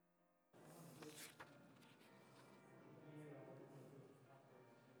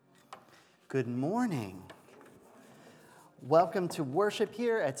Good morning. Welcome to worship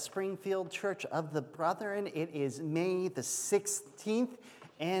here at Springfield Church of the Brethren. It is May the 16th,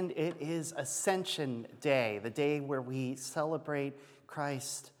 and it is Ascension Day, the day where we celebrate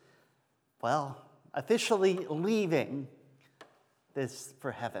Christ, officially leaving this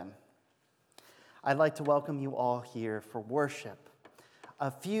for heaven. I'd like to welcome you all here for worship. A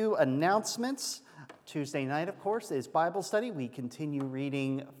few announcements. Tuesday night, of course, is Bible study. We continue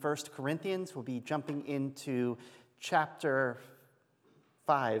reading 1 Corinthians. We'll be jumping into chapter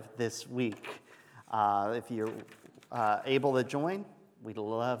 5 this week. If you're able to join, we'd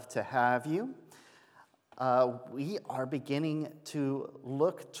love to have you. We are beginning to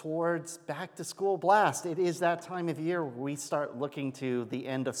look towards back to school blast. It is that time of year where we start looking to the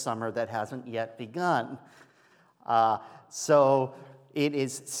end of summer that hasn't yet begun. So it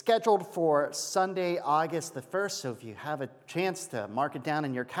is scheduled for Sunday, August the 1st, so if you have a chance to mark it down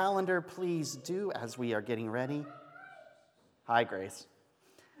in your calendar, please do as we are getting ready. Hi, Grace.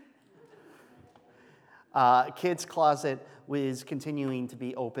 Kids Closet is continuing to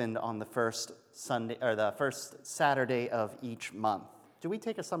be opened on the first Sunday or the first Saturday of each month. Do we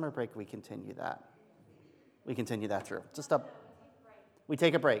take a summer break? We continue that. We continue that through. We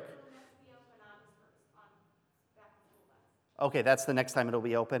take a break. Okay, that's the next time it'll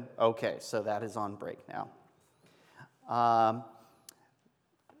be open? Okay, so that is on break now.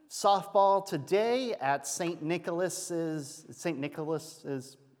 Softball today at St. Nicholas's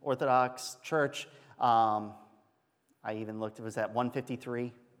Orthodox Church. I even looked, it was at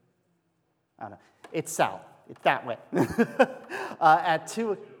 153. I don't know. It's south. It's that way. At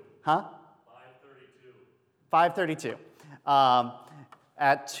 2, huh? 5:32.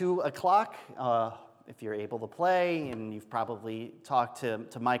 At 2 o'clock, if you're able to play, and you've probably talked to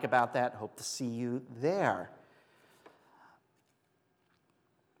Mike about that, hope to see you there.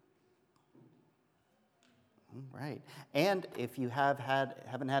 All right. And if you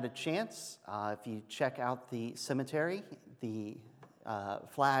haven't had a chance, if you check out the cemetery, the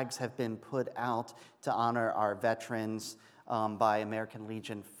flags have been put out to honor our veterans by American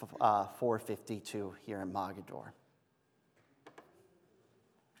Legion 452 here in Mogador.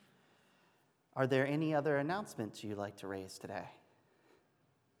 Are there any other announcements you'd like to raise today?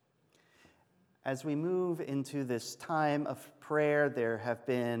 As we move into this time of prayer, there have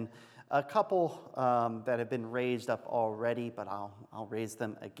been a couple that have been raised up already, but I'll raise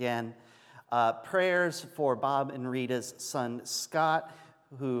them again. Prayers for Bob and Rita's son, Scott,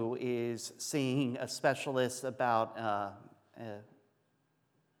 who is seeing a specialist about, can't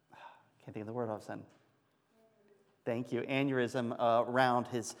think of the word all of a sudden. Thank you, aneurysm around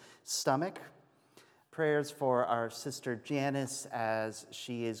his stomach. Prayers for our sister Janice as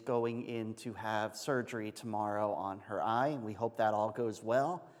she is going in to have surgery tomorrow on her eye, and we hope that all goes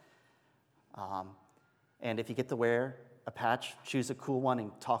well. And if you get to wear a patch, choose a cool one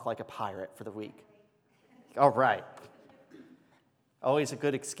and talk like a pirate for the week. All right. Always a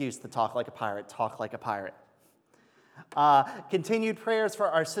good excuse to talk like a pirate. Talk like a pirate. Continued prayers for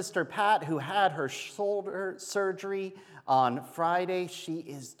our sister Pat, who had her shoulder surgery on Friday. She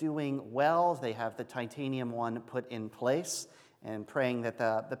is doing well. They have the titanium one put in place, and praying that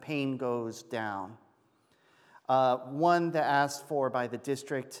the pain goes down. One that asked for by the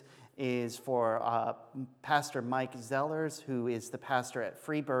district is for Pastor Mike Zellers, who is the pastor at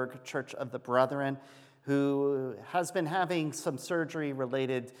Freeburg Church of the Brethren, who has been having some surgery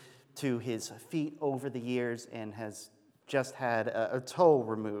related to his feet over the years and has just had a toe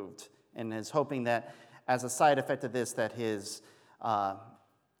removed, and is hoping that as a side effect of this, that his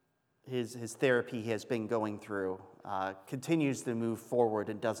therapy he has been going through continues to move forward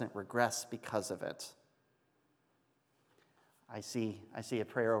and doesn't regress because of it. I see a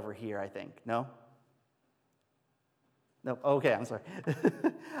prayer over here, I think. No? No? Okay, I'm sorry.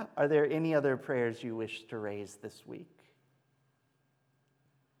 Are there any other prayers you wish to raise this week?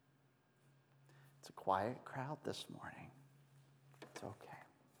 It's a quiet crowd this morning. It's okay.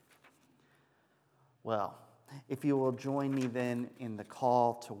 Well, if you will join me then in the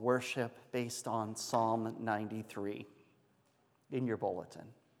call to worship based on Psalm 93 in your bulletin.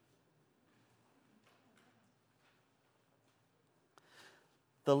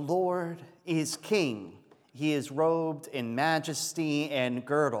 The Lord is King. He is robed in majesty and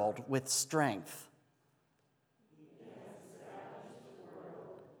girdled with strength.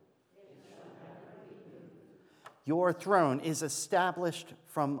 Your throne is established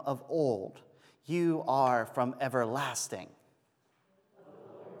from of old. You are from everlasting.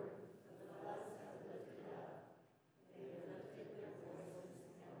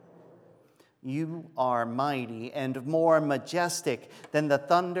 You are mighty and more majestic than the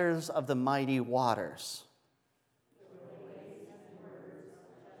thunders of the mighty waters.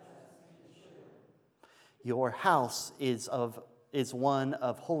 Your house is one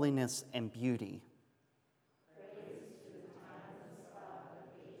of holiness and beauty.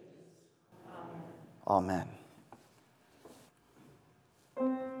 Amen.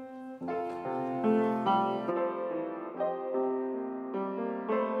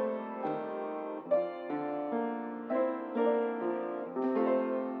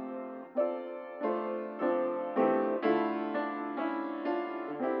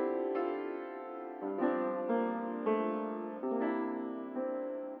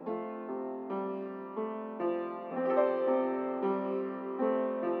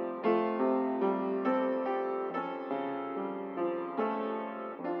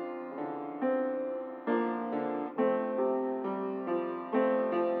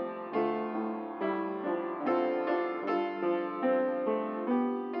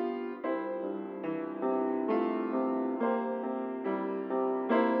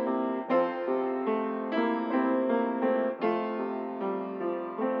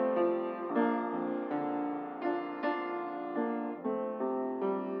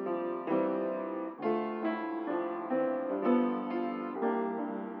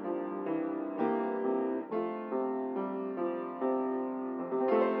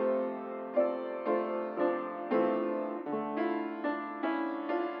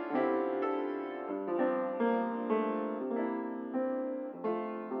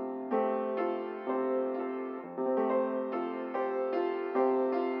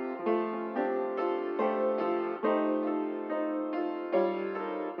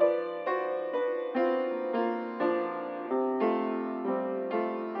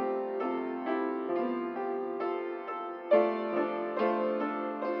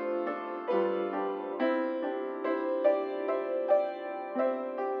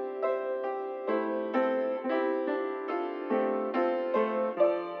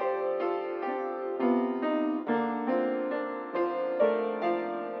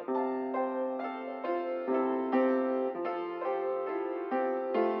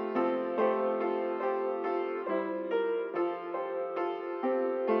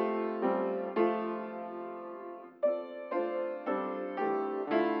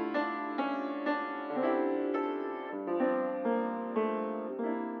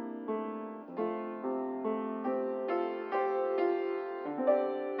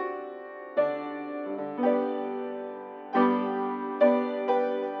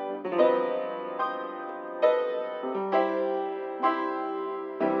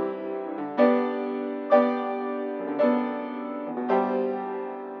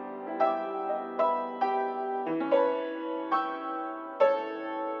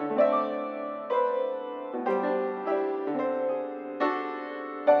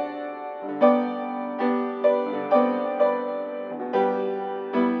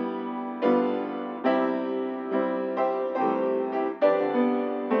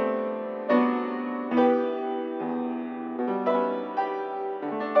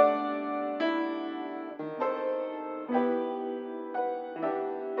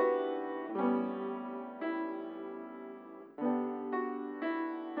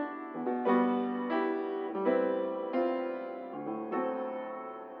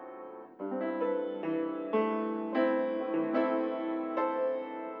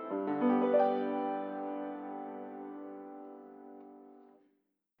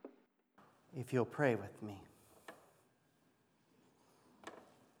 If you'll pray with me.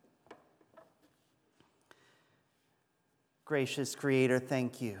 Gracious Creator,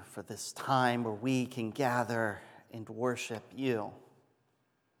 thank you for this time where we can gather and worship you,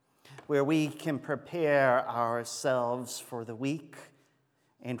 where we can prepare ourselves for the week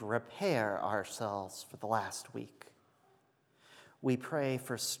and repair ourselves for the last week. We pray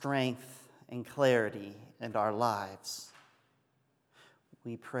for strength and clarity in our lives.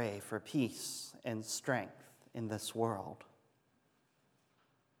 We pray for peace and strength in this world.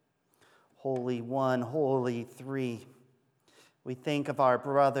 Holy One, Holy Three, we think of our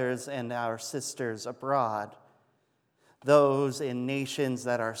brothers and our sisters abroad, those in nations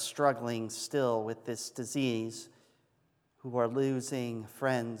that are struggling still with this disease, who are losing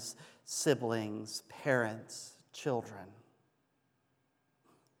friends, siblings, parents, children.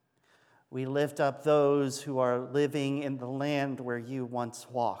 We lift up those who are living in the land where you once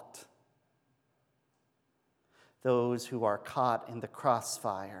walked, those who are caught in the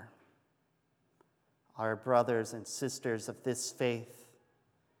crossfire, our brothers and sisters of this faith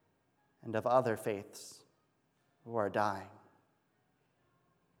and of other faiths who are dying.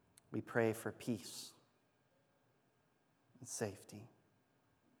 We pray for peace and safety.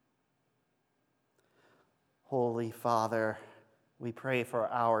 Holy Father, we pray for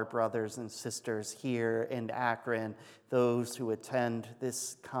our brothers and sisters here in Akron, those who attend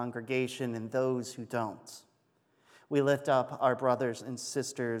this congregation and those who don't. We lift up our brothers and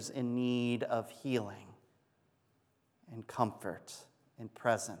sisters in need of healing and comfort and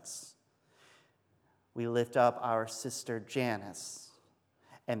presence. We lift up our sister Janice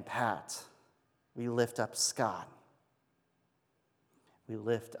and Pat. We lift up Scott. We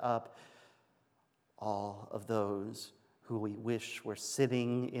lift up all of those who we wish were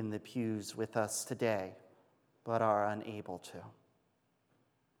sitting in the pews with us today, but are unable to.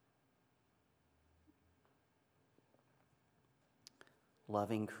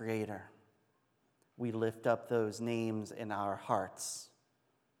 Loving Creator, we lift up those names in our hearts,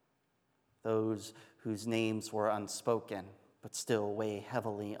 those whose names were unspoken, but still weigh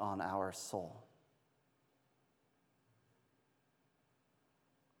heavily on our soul.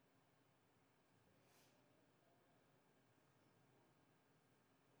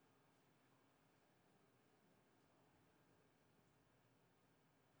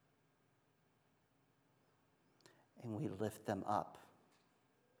 And we lift them up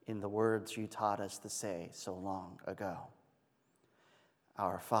in the words you taught us to say so long ago.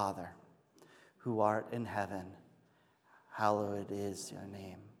 Our Father, who art in heaven, hallowed is your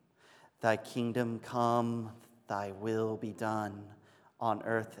name. Thy kingdom come, thy will be done, on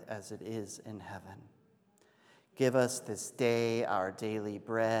earth as it is in heaven. Give us this day our daily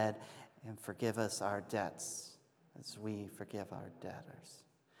bread, and forgive us our debts, as we forgive our debtors.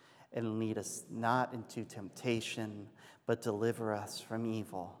 And lead us not into temptation, but deliver us from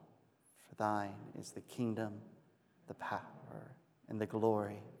evil. For thine is the kingdom, the power, and the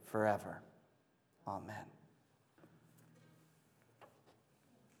glory forever. Amen.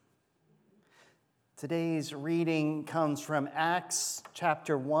 Today's reading comes from Acts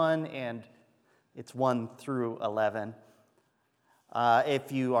chapter 1, and it's 1 through 11.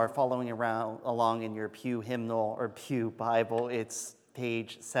 If you are following along in your pew hymnal or pew Bible, it's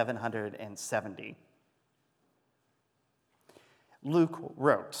page 770. Luke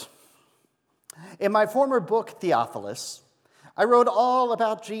wrote, "In my former book, Theophilus, I wrote all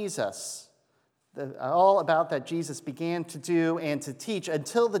about Jesus, all about that Jesus began to do and to teach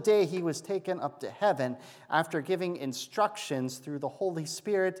until the day he was taken up to heaven after giving instructions through the Holy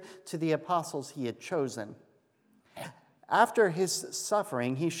Spirit to the apostles he had chosen. After his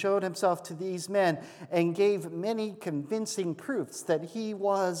suffering, he showed himself to these men and gave many convincing proofs that he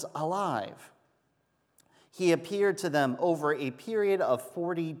was alive. He appeared to them over a period of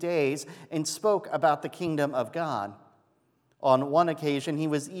 40 days and spoke about the kingdom of God. On one occasion, he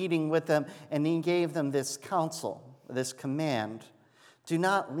was eating with them, and he gave them this counsel, this command: do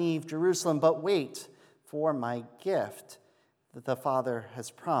not leave Jerusalem, but wait for my gift that the Father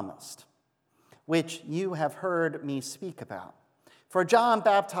has promised, which you have heard me speak about. For John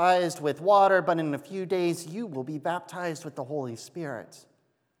baptized with water, but in a few days you will be baptized with the Holy Spirit."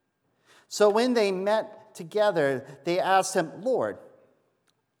 So when they met together, they asked him, "Lord,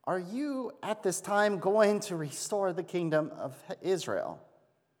 are you at this time going to restore the kingdom of Israel?"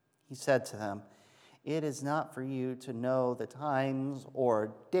 He said to them, "It is not for you to know the times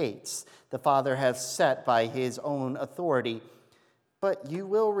or dates the Father has set by his own authority, but you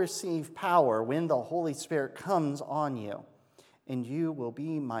will receive power when the Holy Spirit comes on you, and you will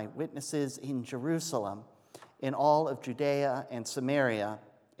be my witnesses in Jerusalem, in all of Judea and Samaria,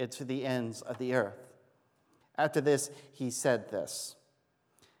 and to the ends of the earth." After he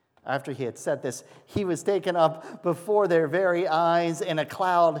had said this, he was taken up before their very eyes, and a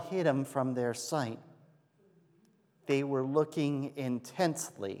cloud hid him from their sight. They were looking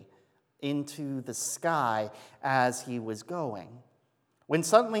intensely into the sky as he was going, when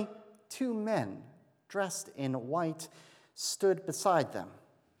suddenly 2 men dressed in white stood beside them.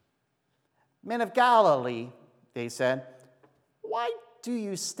 "Men of Galilee," they said, "why do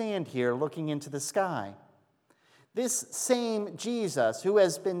you stand here looking into the sky? This same Jesus who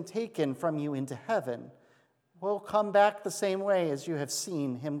has been taken from you into heaven will come back the same way as you have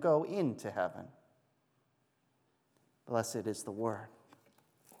seen him go into heaven." Blessed is the word.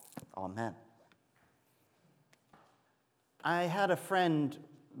 Amen. I had a friend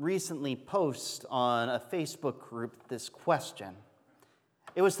recently post on a Facebook group this question.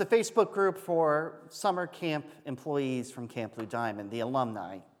 It was the Facebook group for summer camp employees from Camp Blue Diamond, the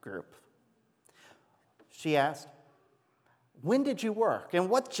alumni group. She asked, "When did you work?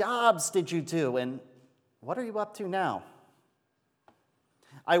 And what jobs did you do? And what are you up to now?"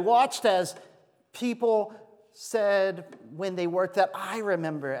 I watched as people said when they worked that I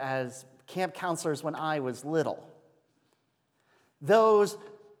remember as camp counselors when I was little. Those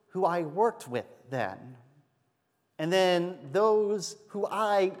who I worked with then. And then those who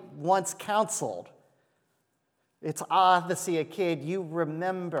I once counseled. It's odd to see a kid you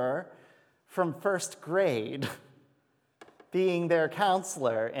remember from first grade being their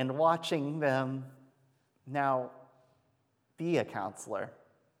counselor and watching them now be a counselor.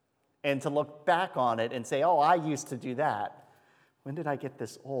 And to look back on it and say, oh, I used to do that. When did I get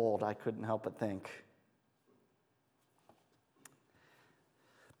this old? I couldn't help but think.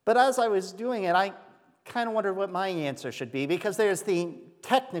 But as I was doing it, I kind of wondered what my answer should be, because there's the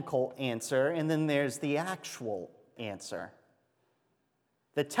technical answer and then there's the actual answer.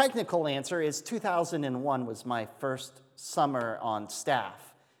 The technical answer is 2001 was my first summer on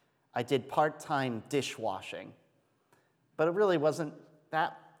staff. I did part-time dishwashing, but it really wasn't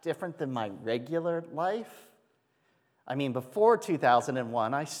that different than my regular life. I mean, before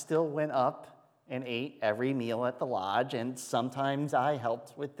 2001, I still went up and ate every meal at the lodge, and sometimes I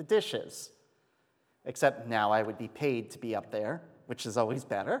helped with the dishes. Except now I would be paid to be up there, which is always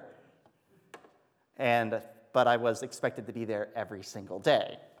better. But I was expected to be there every single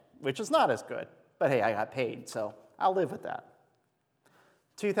day, which is not as good. But hey, I got paid, so I'll live with that.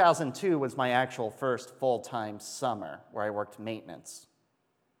 2002 was my actual first full-time summer where I worked maintenance.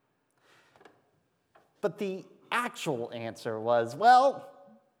 But the actual answer was, well,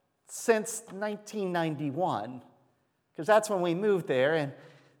 since 1991, because that's when we moved there, and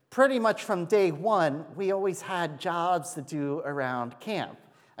pretty much from day one, we always had jobs to do around camp.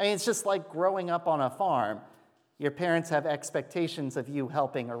 I mean, it's just like growing up on a farm. Your parents have expectations of you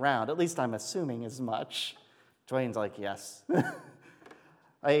helping around. At least I'm assuming as much. Dwayne's like, yes.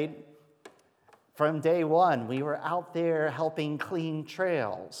 From day one, we were out there helping clean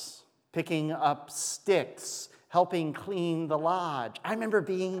trails, picking up sticks, helping clean the lodge. I remember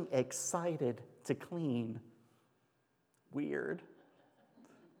being excited to clean. Weird.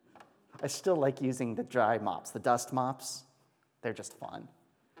 I still like using the dry mops, the dust mops. They're just fun.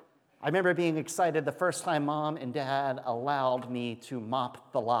 I remember being excited the first time Mom and Dad allowed me to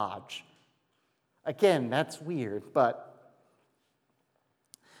mop the lodge. Again, that's weird, but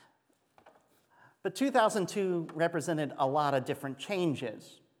 2002 represented a lot of different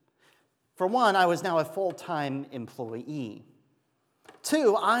changes. For one, I was now a full-time employee.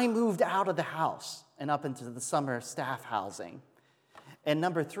 Two, I moved out of the house and up into the summer staff housing. And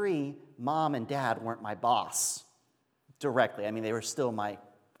number three, Mom and Dad weren't my boss directly. I mean, they were still my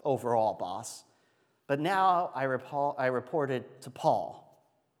overall boss. But now I reported to Paul.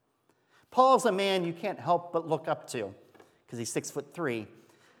 Paul's a man you can't help but look up to because he's 6'3"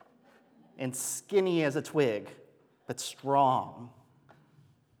 and skinny as a twig, but strong.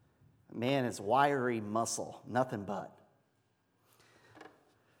 Man is wiry muscle, nothing but.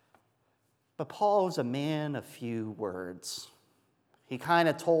 But Paul's a man of few words. He kind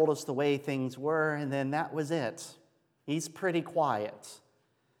of told us the way things were, and then that was it. He's pretty quiet.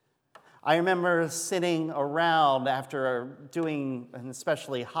 I remember sitting around after doing an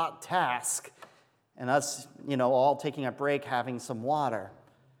especially hot task, and us, all taking a break, having some water.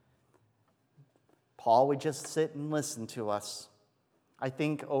 Paul would just sit and listen to us. I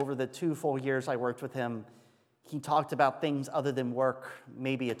think over the 2 full years I worked with him, he talked about things other than work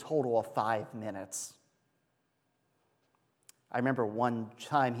maybe a total of 5 minutes. I remember one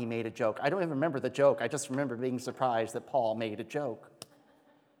time he made a joke. I don't even remember the joke. I just remember being surprised that Paul made a joke.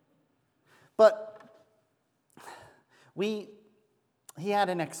 But he had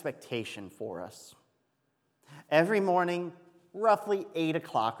an expectation for us. Every morning, roughly 8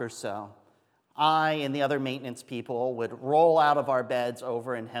 o'clock or so, I and the other maintenance people would roll out of our beds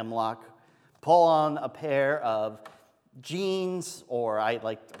over in Hemlock, pull on a pair of jeans, or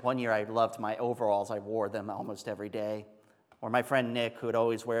one year I loved my overalls. I wore them almost every day. Or my friend Nick, who would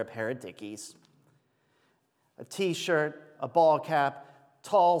always wear a pair of Dickies. A t-shirt, a ball cap,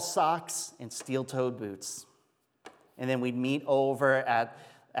 tall socks, and steel-toed boots. And then we'd meet over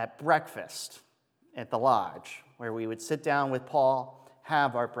at breakfast at the lodge, where we would sit down with Paul,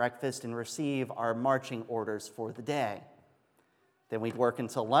 have our breakfast, and receive our marching orders for the day. Then we'd work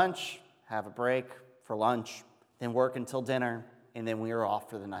until lunch, have a break for lunch, then work until dinner, and then we were off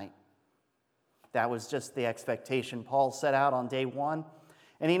for the night. That was just the expectation Paul set out on day one,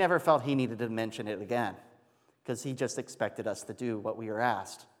 and he never felt he needed to mention it again, because he just expected us to do what we were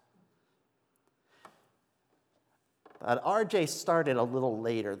asked. But RJ started a little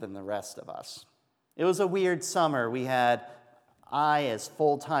later than the rest of us. It was a weird summer. We had I as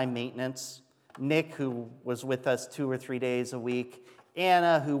full-time maintenance, Nick, who was with us 2 or 3 days a week,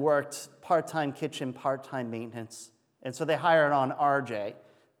 Anna, who worked part-time kitchen, part-time maintenance, and so they hired on RJ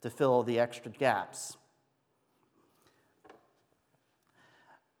to fill the extra gaps.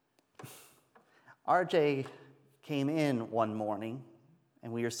 RJ came in one morning,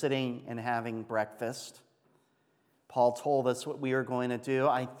 and we were sitting and having breakfast. Paul told us what we were going to do.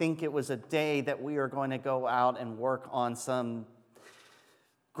 I think it was a day that we were going to go out and work on some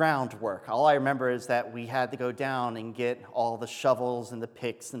groundwork. All I remember is that we had to go down and get all the shovels and the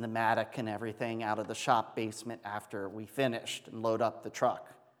picks and the mattock and everything out of the shop basement after we finished and load up the truck.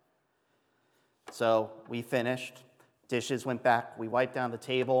 So we finished. Dishes went back. We wiped down the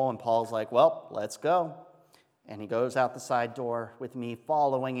table, and Paul's like, well, let's go. And he goes out the side door with me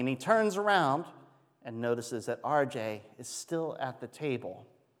following, and he turns around and notices that RJ is still at the table,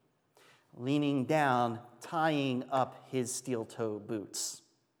 leaning down, tying up his steel-toe boots.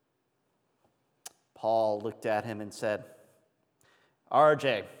 Paul looked at him and said,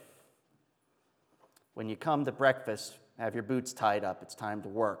 RJ, when you come to breakfast, have your boots tied up. It's time to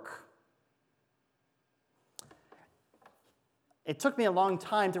work. It took me a long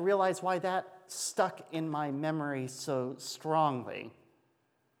time to realize why that stuck in my memory so strongly.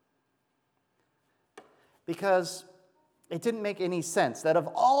 Because it didn't make any sense that of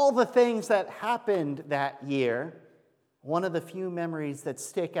all the things that happened that year, one of the few memories that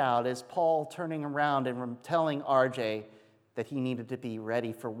stick out is Paul turning around and telling RJ that he needed to be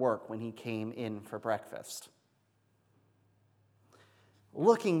ready for work when he came in for breakfast.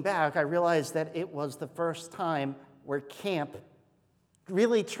 Looking back, I realized that it was the first time where camp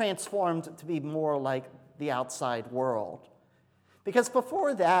really transformed to be more like the outside world. Because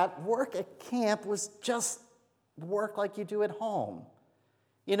before that, work at camp was just work like you do at home.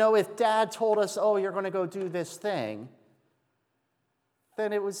 You know, if Dad told us, oh, you're going to go do this thing,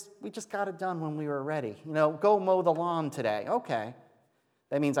 then we just got it done when we were ready. You know, go mow the lawn today. Okay.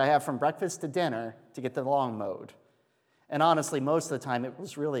 That means I have from breakfast to dinner to get the lawn mowed. And honestly, most of the time, it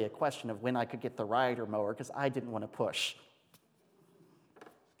was really a question of when I could get the rider mower because I didn't want to push.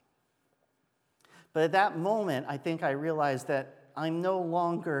 But at that moment, I think I realized that I'm no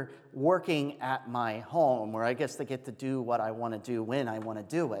longer working at my home where I guess I get to do what I want to do when I want to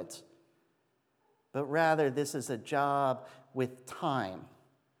do it. But rather, this is a job with time.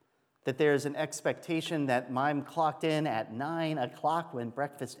 That there's an expectation that I'm clocked in at 9 o'clock when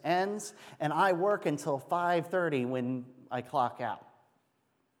breakfast ends, and I work until 5:30 when I clock out.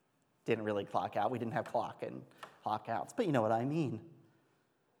 Didn't really clock out. We didn't have clock and clock outs, but you know what I mean.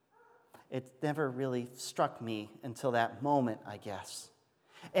 It never really struck me until that moment, I guess.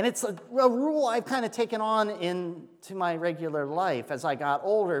 And it's a rule I've kind of taken on into my regular life as I got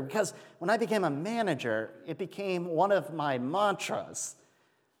older, because when I became a manager, it became one of my mantras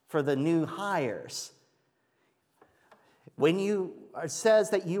for the new hires. When it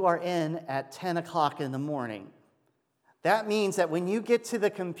says that you are in at 10 o'clock in the morning, that means that when you get to the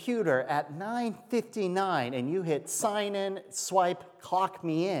computer at 9:59 and you hit sign in, swipe, clock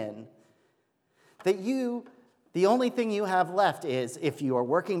me in, that the only thing you have left is, if you are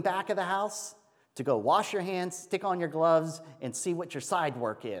working back of the house, to go wash your hands, stick on your gloves, and see what your side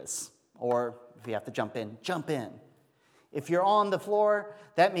work is. Or if you have to jump in, jump in. If you're on the floor,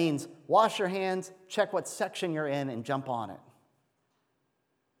 that means wash your hands, check what section you're in, and jump on it.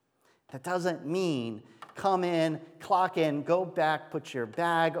 That doesn't mean come in, clock in, go back, put your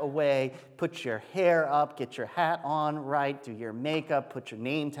bag away, put your hair up, get your hat on right, do your makeup, put your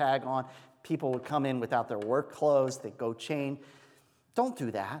name tag on. People would come in without their work clothes, they'd go change. Don't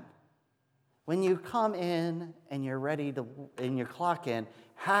do that. When you come in and you're ready and you clock in,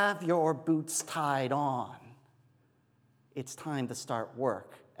 have your boots tied on. It's time to start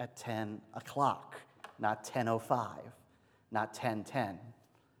work at 10 o'clock, not 10:05, not 10:10.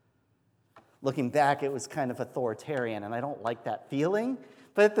 Looking back, it was kind of authoritarian, and I don't like that feeling.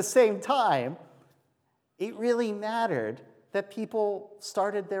 But at the same time, it really mattered that people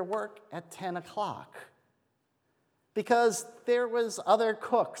started their work at 10 o'clock. Because there was other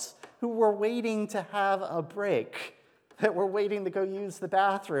cooks who were waiting to have a break, that were waiting to go use the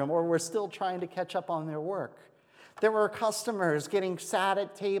bathroom, or were still trying to catch up on their work. There were customers getting sat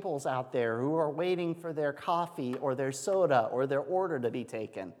at tables out there who were waiting for their coffee or their soda or their order to be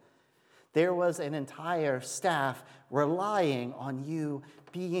taken. There was an entire staff relying on you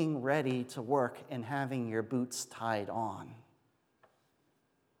being ready to work and having your boots tied on.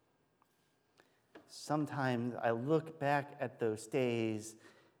 Sometimes I look back at those days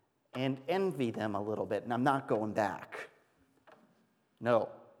and envy them a little bit, and I'm not going back. No.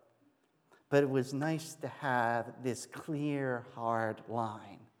 But it was nice to have this clear, hard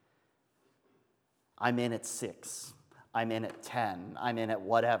line. I'm in at 6. I'm in at 10, I'm in at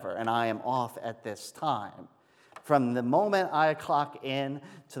whatever, and I am off at this time. From the moment I clock in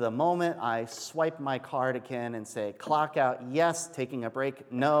to the moment I swipe my card again and say, clock out, yes, taking a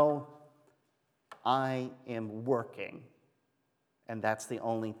break, no, I am working. And that's the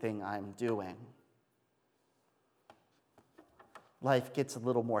only thing I'm doing. Life gets a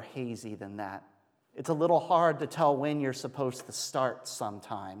little more hazy than that. It's a little hard to tell when you're supposed to start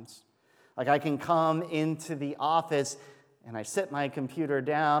sometimes. Like I can come into the office and I sit my computer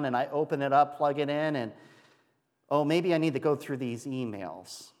down and I open it up, plug it in, and oh, maybe I need to go through these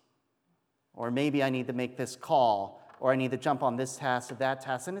emails. Or maybe I need to make this call. Or I need to jump on this task or that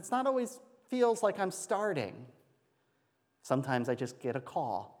task. And it's not always feels like I'm starting. Sometimes I just get a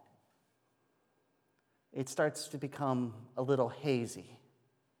call. It starts to become a little hazy.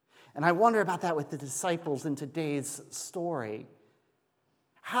 And I wonder about that with the disciples in today's story.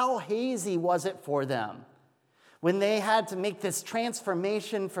 How hazy was it for them when they had to make this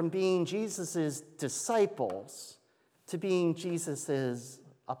transformation from being Jesus' disciples to being Jesus'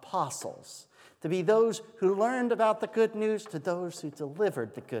 apostles, to be those who learned about the good news to those who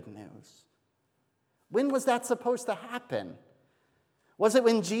delivered the good news? When was that supposed to happen? Was it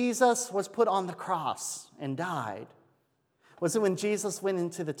when Jesus was put on the cross and died? Was it when Jesus went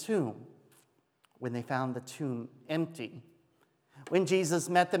into the tomb? When they found the tomb empty? When Jesus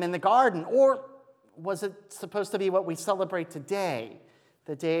met them in the garden? Or was it supposed to be what we celebrate today,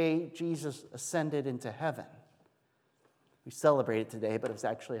 the day Jesus ascended into heaven? We celebrate it today, but it was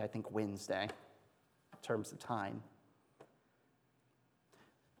actually, I think, Wednesday in terms of time.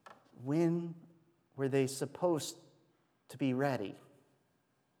 When were they supposed to be ready?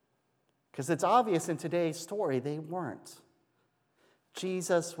 Because it's obvious in today's story they weren't.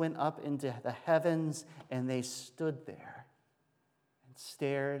 Jesus went up into the heavens and they stood there and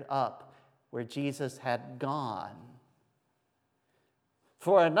stared up where Jesus had gone.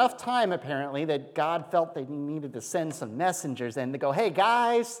 For enough time, apparently, that God felt they needed to send some messengers in to go, hey,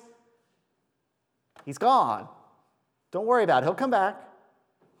 guys, he's gone. Don't worry about it. He'll come back.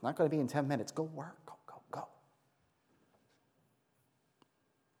 Not going to be in 10 minutes. Go work. Go.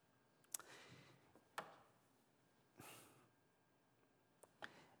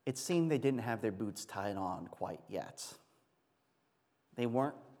 It seemed they didn't have their boots tied on quite yet. They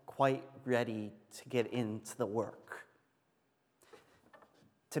weren't quite ready to get into the work.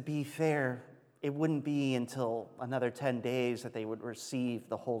 To be fair, it wouldn't be until another 10 days that they would receive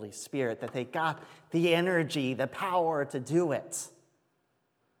the Holy Spirit, that they got the energy, the power to do it.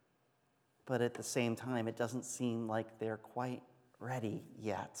 But at the same time, it doesn't seem like they're quite ready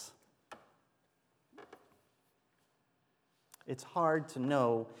yet. It's hard to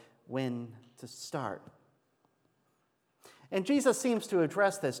know when to start. And Jesus seems to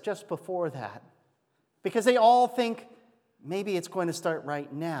address this just before that, because they all think maybe it's going to start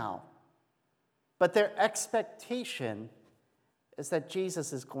right now. But their expectation is that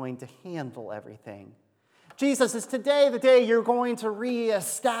Jesus is going to handle everything. Jesus, is today the day you're going to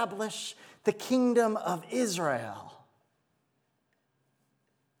reestablish the kingdom of Israel?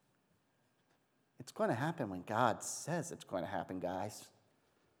 It's going to happen when God says it's going to happen, guys.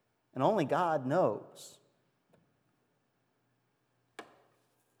 And only God knows.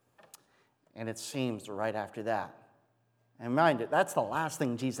 And it seems right after that. And mind you, that's the last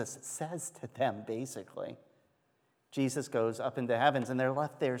thing Jesus says to them, basically. Jesus goes up into heavens, and they're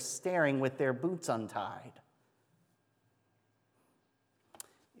left there staring with their boots untied.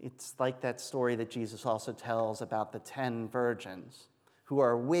 It's like that story that Jesus also tells about the 10 virgins who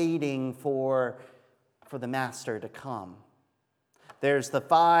are waiting for the master to come. There's the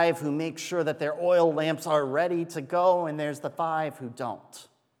 5 who make sure that their oil lamps are ready to go, and there's the 5 who don't.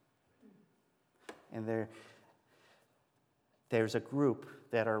 And there's a group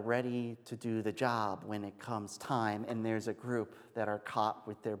that are ready to do the job when it comes time, and there's a group that are caught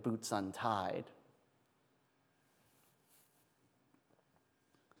with their boots untied.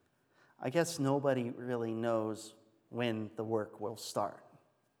 I guess nobody really knows when the work will start.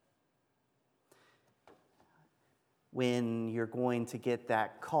 When you're going to get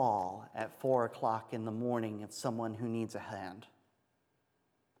that call at 4 o'clock in the morning of someone who needs a hand.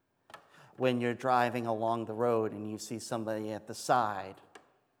 When you're driving along the road and you see somebody at the side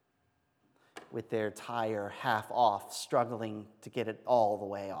with their tire half off, struggling to get it all the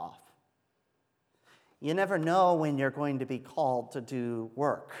way off. You never know when you're going to be called to do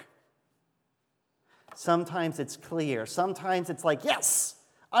work. Sometimes it's clear. Sometimes it's like, yes,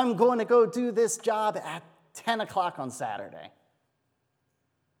 I'm going to go do this job at 10 o'clock on Saturday.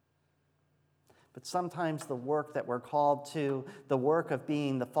 But sometimes the work that we're called to, the work of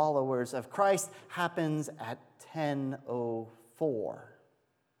being the followers of Christ, happens at 10:04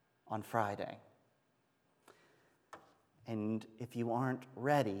 on Friday. And if you aren't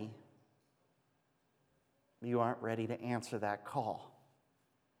ready to answer that call.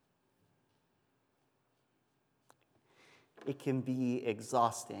 It can be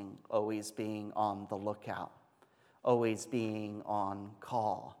exhausting always being on the lookout, always being on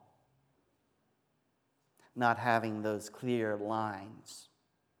call, not having those clear lines.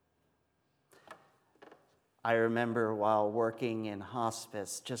 I remember while working in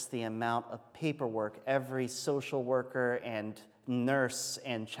hospice, just the amount of paperwork every social worker and nurse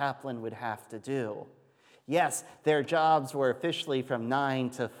and chaplain would have to do. Yes, their jobs were officially from 9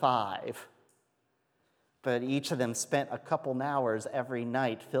 to 5, but each of them spent a couple hours every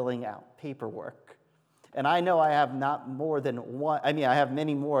night filling out paperwork. And I know I have I have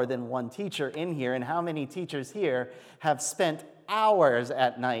many more than one teacher in here, and how many teachers here have spent hours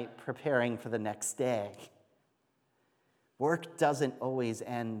at night preparing for the next day? Work doesn't always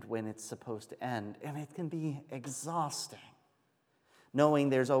end when it's supposed to end, and it can be exhausting, knowing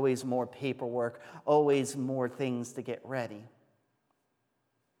there's always more paperwork, always more things to get ready.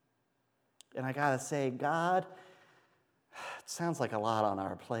 And I gotta say, God, it sounds like a lot on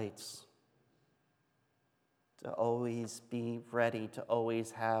our plates. To always be ready, to always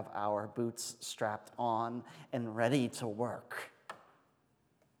have our boots strapped on and ready to work.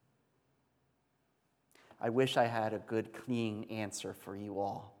 I wish I had a good, clean answer for you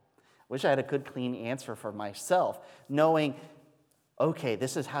all. I wish I had a good, clean answer for myself, knowing, okay,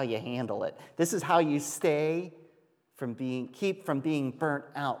 this is how you handle it. This is how you keep from being burnt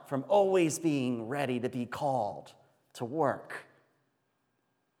out, from always being ready to be called to work.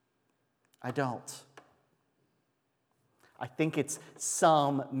 I don't. I think it's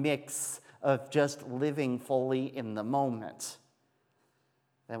some mix of just living fully in the moment.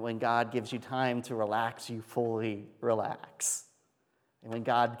 That when God gives you time to relax, you fully relax. And when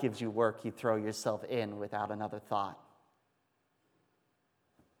God gives you work, you throw yourself in without another thought.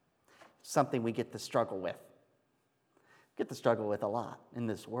 Something we get to struggle with. Get to struggle with a lot in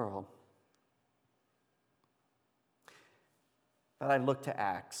this world. But I look to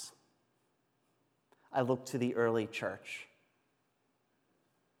Acts. I look to the early church.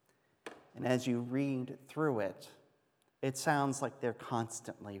 And as you read through it, it sounds like they're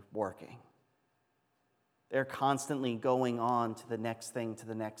constantly working. They're constantly going on to the next thing, to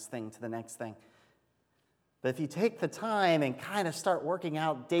the next thing, to the next thing. But if you take the time and kind of start working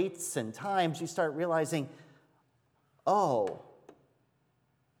out dates and times, you start realizing,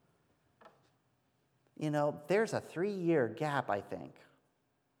 there's a 3-year gap, I think,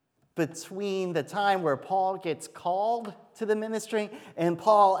 between the time where Paul gets called to the ministry and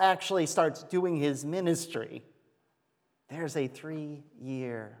Paul actually starts doing his ministry. There's a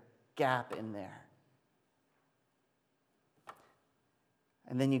 3-year gap in there.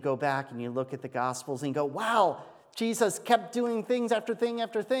 And then you go back and you look at the Gospels and you go, wow, Jesus kept doing things after thing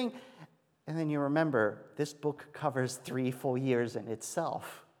after thing. And then you remember, this book covers 3 full years in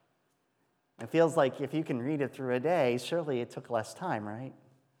itself. It feels like if you can read it through a day, surely it took less time, right?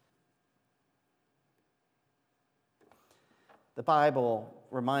 The Bible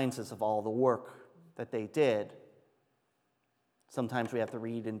reminds us of all the work that they did. Sometimes we have to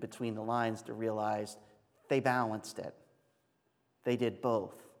read in between the lines to realize they balanced it. They did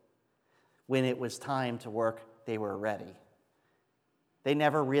both. When it was time to work, they were ready. They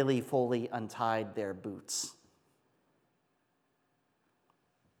never really fully untied their boots.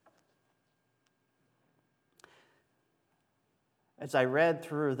 As I read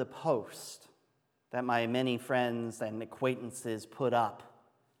through the post that my many friends and acquaintances put up,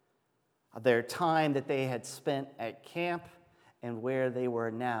 of their time that they had spent at camp and where they were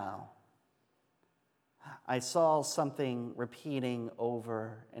now, I saw something repeating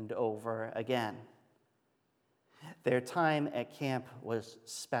over and over again. Their time at camp was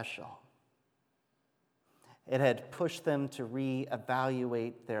special. It had pushed them to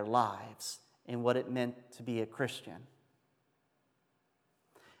reevaluate their lives and what it meant to be a Christian.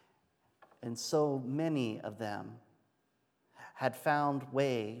 And so many of them had found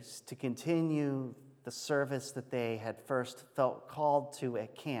ways to continue the service that they had first felt called to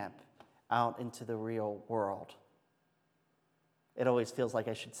at camp out into the real world. It always feels like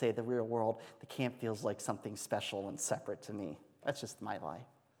I should say the real world. The camp feels like something special and separate to me. That's just my life.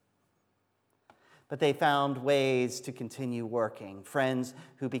 But they found ways to continue working. Friends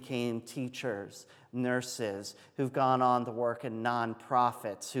who became teachers, nurses, who've gone on to work in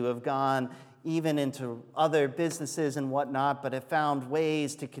nonprofits, who have gone even into other businesses and whatnot, but have found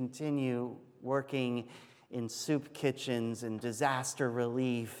ways to continue working in soup kitchens and disaster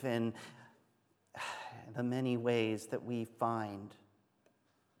relief and and the many ways that we find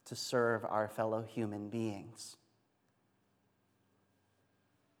to serve our fellow human beings.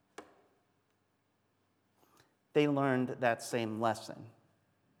 They learned that same lesson.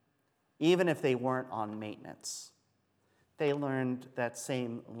 Even if they weren't on maintenance, they learned that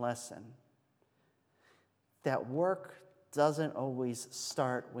same lesson. That work doesn't always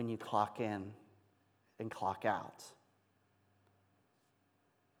start when you clock in and clock out.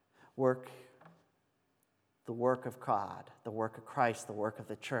 Work, the work of God, the work of Christ, the work of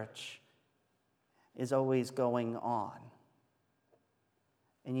the church, is always going on.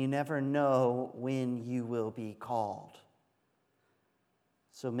 And you never know when you will be called.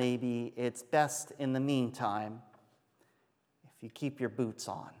 So maybe it's best in the meantime if you keep your boots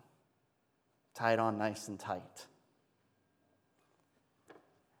on, tied on nice and tight.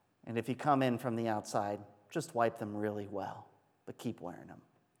 And if you come in from the outside, just wipe them really well, but keep wearing them.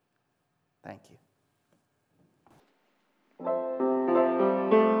 Thank you.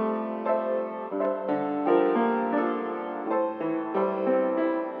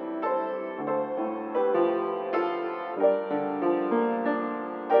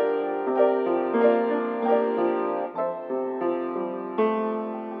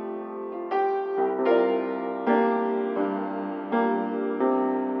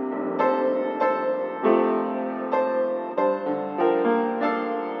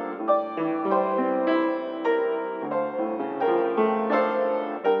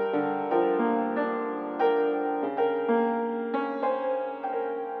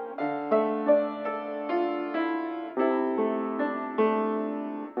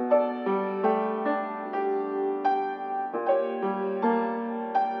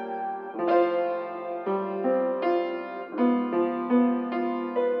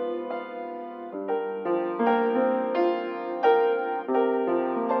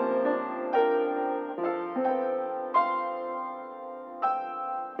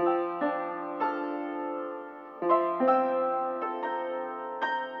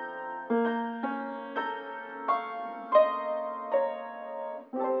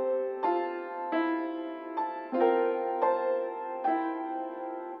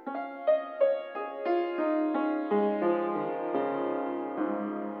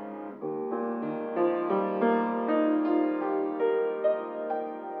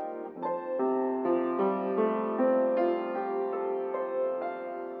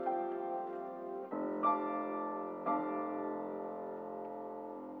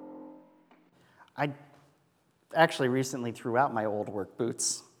 I actually recently threw out my old work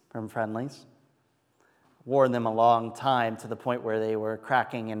boots from Friendly's. Wore them a long time to the point where they were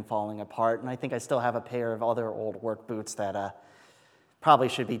cracking and falling apart, and I think I still have a pair of other old work boots that probably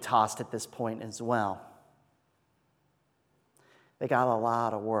should be tossed at this point as well. They got a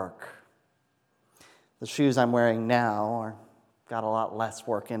lot of work. The shoes I'm wearing now got a lot less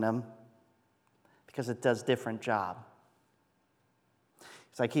work in them because it does different job.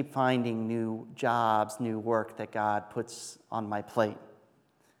 So I keep finding new jobs, new work that God puts on my plate.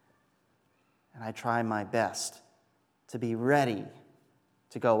 And I try my best to be ready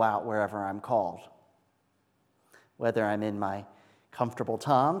to go out wherever I'm called. Whether I'm in my comfortable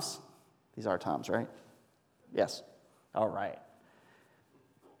Toms, these are Toms, right? Yes, all right.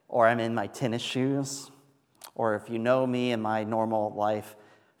 Or I'm in my tennis shoes, or if you know me in my normal life,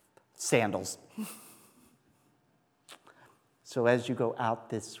 sandals. So as you go out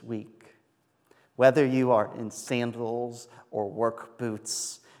this week, whether you are in sandals or work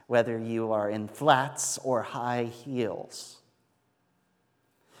boots, whether you are in flats or high heels,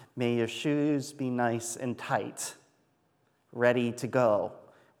 may your shoes be nice and tight, ready to go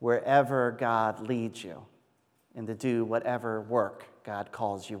wherever God leads you and to do whatever work God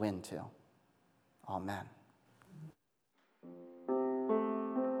calls you into. Amen.